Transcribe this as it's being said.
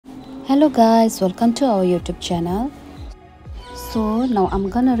Hello guys, welcome to our YouTube channel. So now I'm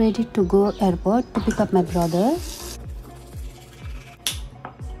gonna ready to go airport to pick up my brother.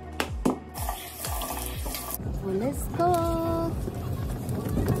 So let's go.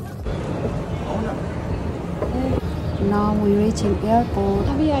 Now we reaching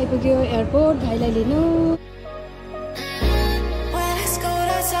airport. Abi आइपुग्यो airport भाइलाई लिनु.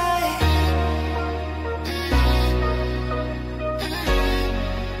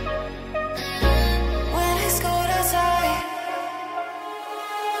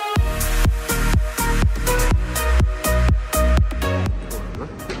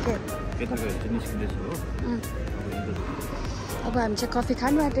 अब हामी चाहिँ coffee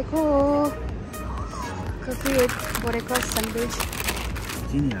खानु आँटेको coffee परेको सन्देश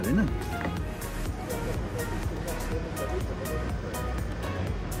चिनी हालेन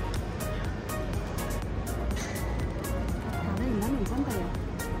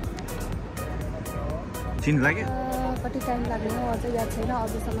चिनी लाग्यो कति टाइम लाग्ने हो अझ याद छैन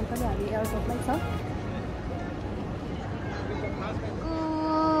अझसम्म पनि हामी एयरपोर्टमै छ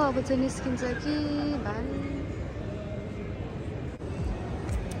अब चाहिँ निस्किन्छ कि भाइ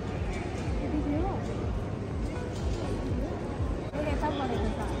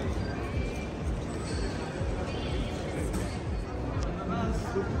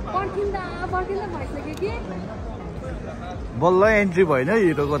पर्खिँदा भइसक्यो कि बल्ल एन्ट्री भएन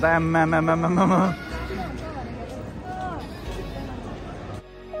हिरोको त आम्मा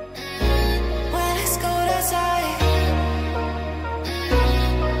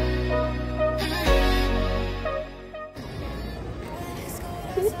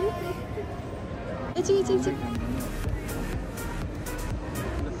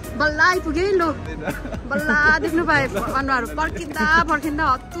बल्ल आइपुग्यो है लो बल्ल देख्नु पाए अनुहार पर्खिँदा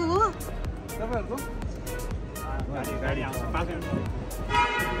हत्तु हो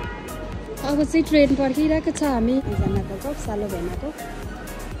अब चाहिँ ट्रेन पर्खिरहेको छ हामी एकजनाको सालो भेनाको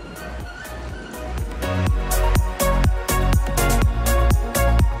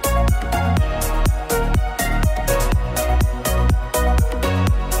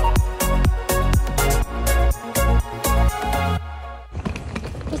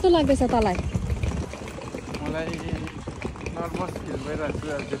कस्तो लाग्दैछ तँलाई मलाई नर्भस फिल भइरहेको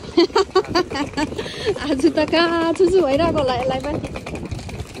आज त कहाँ छुछु भइरहेको होला यसलाई पनि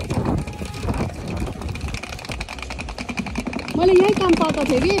मैले यही काम पाएको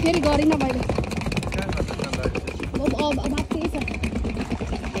थिएँ कि फेरि गरिनँ मैले त्यही छ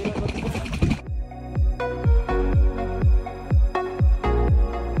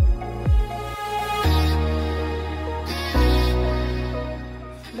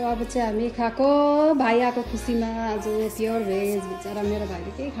अब चाहिँ हामी खाएको भाइ आएको खुसीमा आज प्योर भेज बिचरा मेरो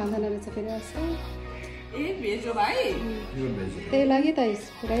भाइले केही खाँदैन रहेछ फेरि त्यही लागि त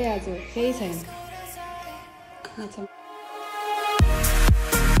पुरै आज केही छैन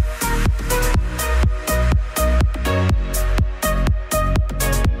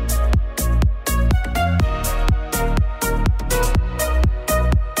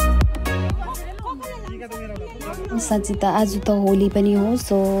साँच्ची त आज त होली पनि हो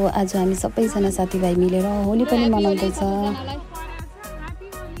सो आज हामी सबैजना साथीभाइ मिलेर होली पनि मनाउँदैछ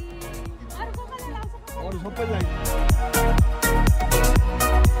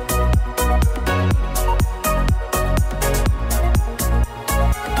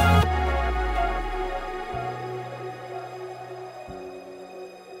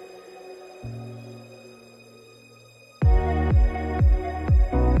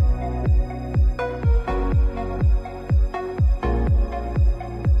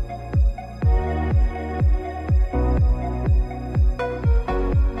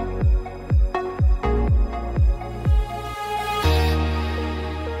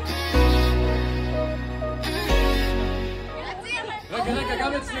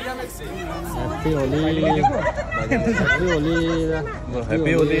Happy Holi. Happy Holi. Happy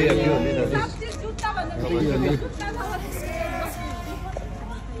Holi.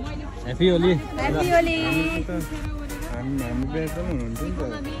 Happy Holi. Happy Holi. हामी बेच पनि हुनुहुन्छ नि त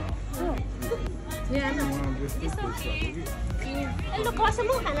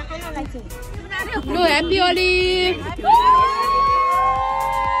लो Happy Holi.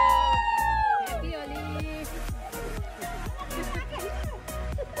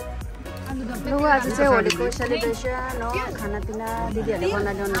 आज चाहिँ होलीको सेलिब्रेसन हो खानापिना दिदीहरूले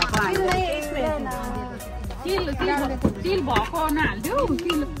बनाइदिनु भएको तिल भएको नहाल्थ्यो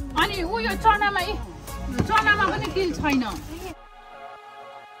अनि उयो चनामा पनि तिल छैन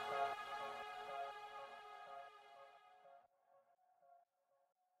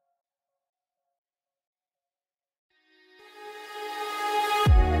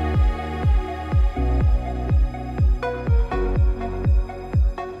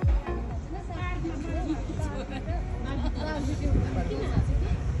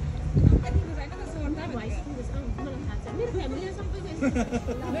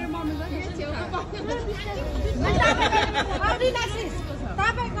मेरो मम्मी पनि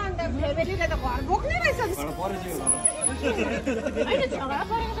तपाईँको अन्त फ्यामिलीले त घर बोक्ने रहेछ होइन झगडा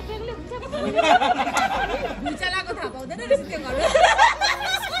परेको त बेग्लै हुन्छ चलाको थाहा पाउँदैन रहेछ त्यो घर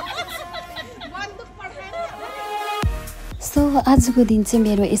बन्दुक पड्काएर सो आजको दिन चाहिँ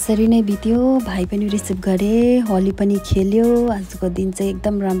मेरो यसरी नै बित्यो भाइ पनि रिसिभ गरे होली पनि खेल्यो आजको दिन चाहिँ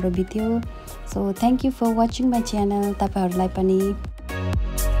एकदम राम्रो बित्यो so thank you for watching my channel तपाईहरुलाई पनि